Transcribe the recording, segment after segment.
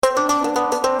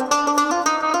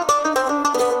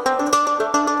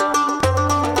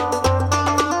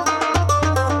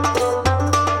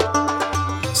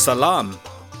Salam.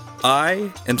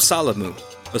 I am Salamu,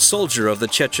 a soldier of the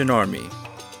Chechen army.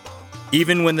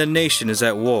 Even when the nation is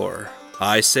at war,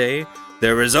 I say,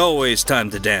 there is always time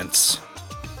to dance.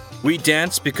 We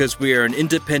dance because we are an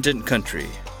independent country.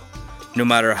 No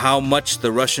matter how much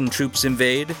the Russian troops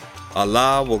invade,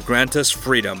 Allah will grant us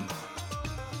freedom.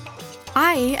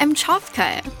 I am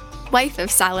Chavka, wife of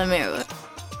Salamu.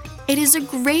 It is a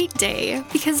great day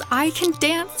because I can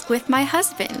dance with my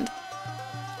husband.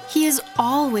 He is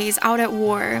always out at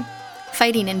war,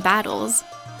 fighting in battles.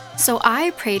 So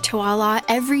I pray to Allah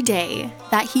every day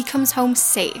that he comes home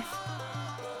safe.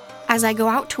 As I go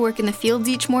out to work in the fields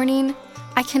each morning,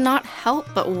 I cannot help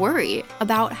but worry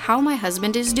about how my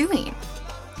husband is doing.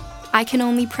 I can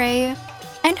only pray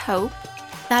and hope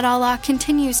that Allah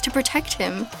continues to protect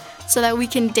him so that we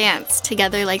can dance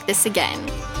together like this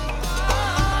again.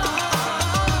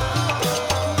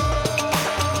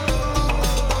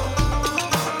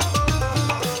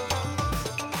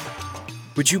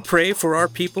 Would you pray for our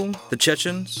people, the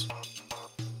Chechens?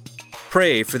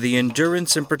 Pray for the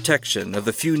endurance and protection of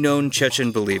the few known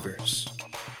Chechen believers.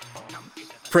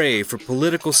 Pray for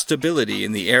political stability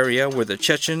in the area where the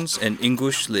Chechens and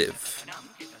Ingush live.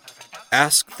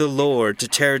 Ask the Lord to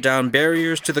tear down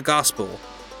barriers to the gospel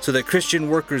so that Christian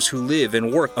workers who live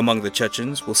and work among the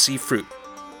Chechens will see fruit.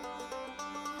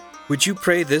 Would you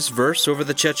pray this verse over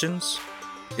the Chechens?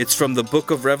 It's from the book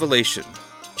of Revelation,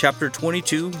 chapter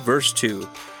 22, verse 2.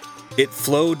 It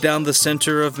flowed down the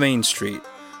center of Main Street.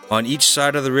 On each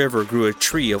side of the river grew a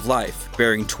tree of life,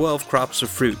 bearing 12 crops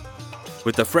of fruit,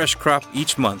 with a fresh crop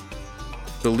each month.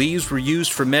 The leaves were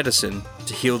used for medicine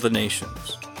to heal the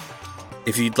nations.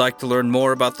 If you'd like to learn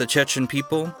more about the Chechen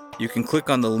people, you can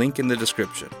click on the link in the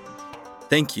description.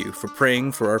 Thank you for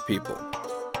praying for our people.